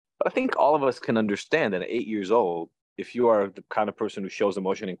But I think all of us can understand that at 8 years old, if you are the kind of person who shows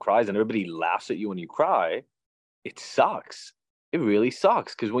emotion and cries and everybody laughs at you when you cry, it sucks. It really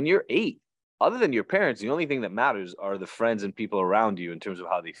sucks because when you're 8, other than your parents, the only thing that matters are the friends and people around you in terms of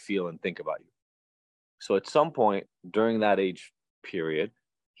how they feel and think about you. So at some point during that age period,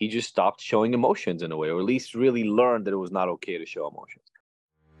 he just stopped showing emotions in a way, or at least really learned that it was not okay to show emotions.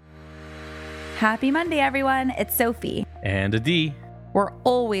 Happy Monday, everyone. It's Sophie. And Adi. We're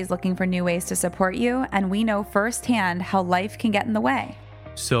always looking for new ways to support you, and we know firsthand how life can get in the way.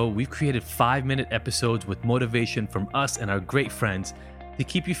 So we've created 5-minute episodes with motivation from us and our great friends to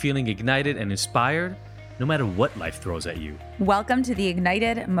keep you feeling ignited and inspired no matter what life throws at you. Welcome to the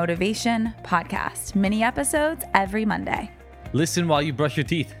Ignited Motivation Podcast. Mini episodes every Monday. Listen while you brush your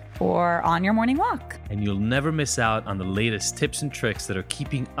teeth. Or on your morning walk. And you'll never miss out on the latest tips and tricks that are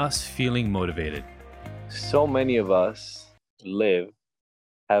keeping us feeling motivated. So many of us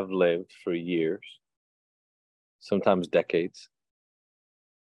have lived for years, sometimes decades,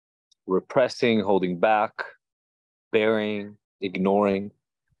 repressing, holding back, bearing, ignoring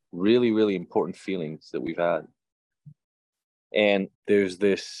really, really important feelings that we've had. And there's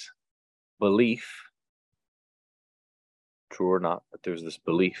this belief, true or not, but there's this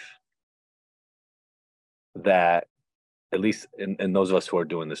belief that, at least in those of us who are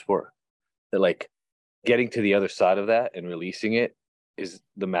doing this work, that like getting to the other side of that and releasing it is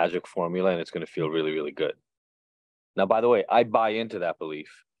the magic formula and it's going to feel really, really good. Now, by the way, I buy into that belief,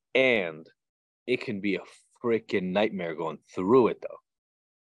 and it can be a freaking nightmare going through it though.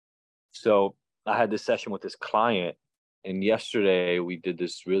 So I had this session with this client, and yesterday we did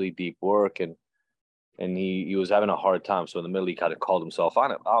this really deep work, and he was having a hard time. So in the middle, he kind of called himself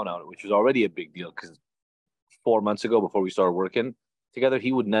out on it, which was already a big deal because 4 months ago, before we started working together,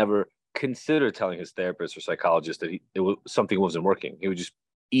 he would never consider telling his therapist or psychologist that something wasn't working. He would just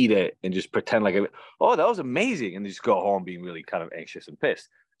eat it and just pretend like, oh, that was amazing, and just go home being really kind of anxious and pissed.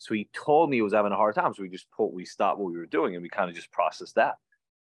 So he told me he was having a hard time. So we stopped what we were doing and we kind of just processed that.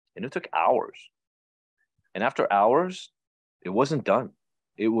 And it took hours. And after hours, it wasn't done.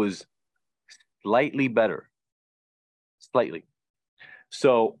 It was slightly better. Slightly.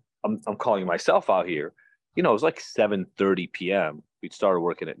 So I'm calling myself out here. You know, it was like 7:30 p.m. We'd started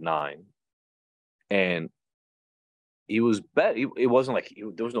working at 9. And he was bad. It wasn't like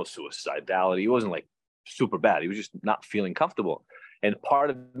there was no suicidality. He wasn't like super bad. He was just not feeling comfortable. And part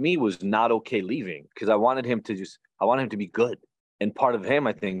of me was not okay leaving because I wanted him to be good. And part of him,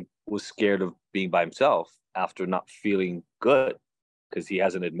 I think, was scared of being by himself after not feeling good because he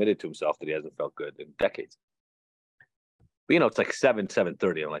hasn't admitted to himself that he hasn't felt good in decades. But, you know, it's like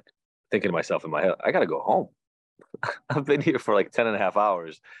 7:30. I'm like thinking to myself in my head, I got to go home. I've been here for like 10 and a half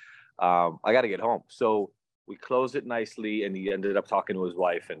hours. I got to get home. So we closed it nicely, and he ended up talking to his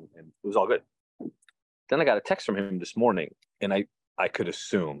wife, and it was all good. Then I got a text from him this morning, and I could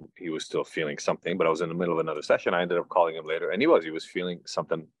assume he was still feeling something, but I was in the middle of another session. I ended up calling him later, and he was feeling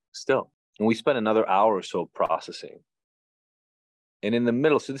something still. And we spent another hour or so processing. And in the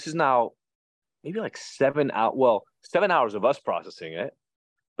middle, so this is now maybe like 7 hours of us processing it,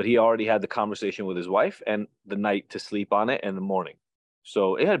 but he already had the conversation with his wife and the night to sleep on it and the morning.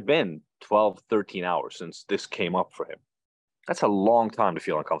 So it had been 12, 13 hours since this came up for him. That's a long time to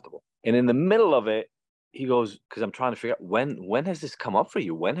feel uncomfortable. And in the middle of it, he goes, because I'm trying to figure out when has this come up for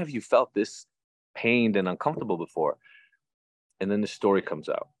you? When have you felt this pained and uncomfortable before? And then the story comes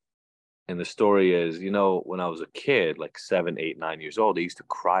out. And the story is, you know, when I was a kid, like 7, 8, 9 years old, I used to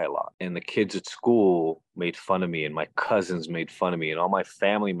cry a lot. And the kids at school made fun of me, and my cousins made fun of me, and all my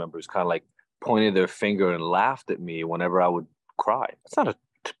family members kind of like pointed their finger and laughed at me whenever I would cry. That's not a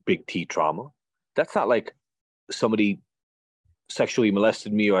big T trauma. That's not like somebody sexually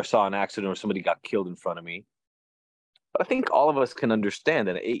molested me, or I saw an accident, or somebody got killed in front of me. But I think all of us can understand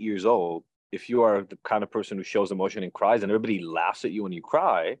that at 8 years old, if you are the kind of person who shows emotion and cries and everybody laughs at you when you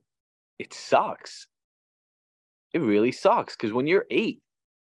cry, it sucks. It really sucks because when you're 8,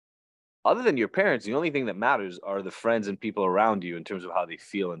 other than your parents, the only thing that matters are the friends and people around you in terms of how they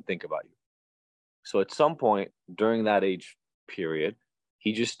feel and think about you. So at some point during that age period,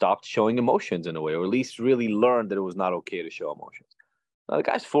 he just stopped showing emotions in a way, or at least really learned that it was not okay to show emotions. Now, the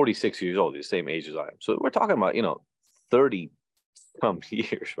guy's 46 years old, he's the same age as I am. So we're talking about, 30 some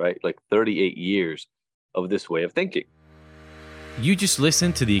years, right? Like 38 years of this way of thinking. You just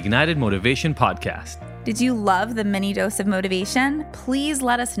listened to the Ignited Motivation Podcast. Did you love the mini dose of motivation? Please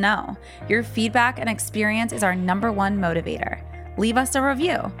let us know. Your feedback and experience is our #1 motivator. Leave us a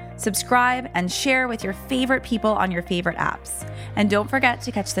review, subscribe, and share with your favorite people on your favorite apps. And don't forget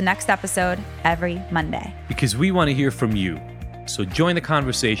to catch the next episode every Monday. Because we want to hear from you. so join the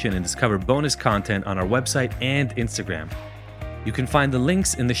conversation and discover bonus content on our website and Instagram. You can find the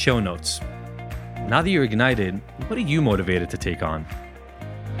links in the show notes. Now that you're ignited, what are you motivated to take on?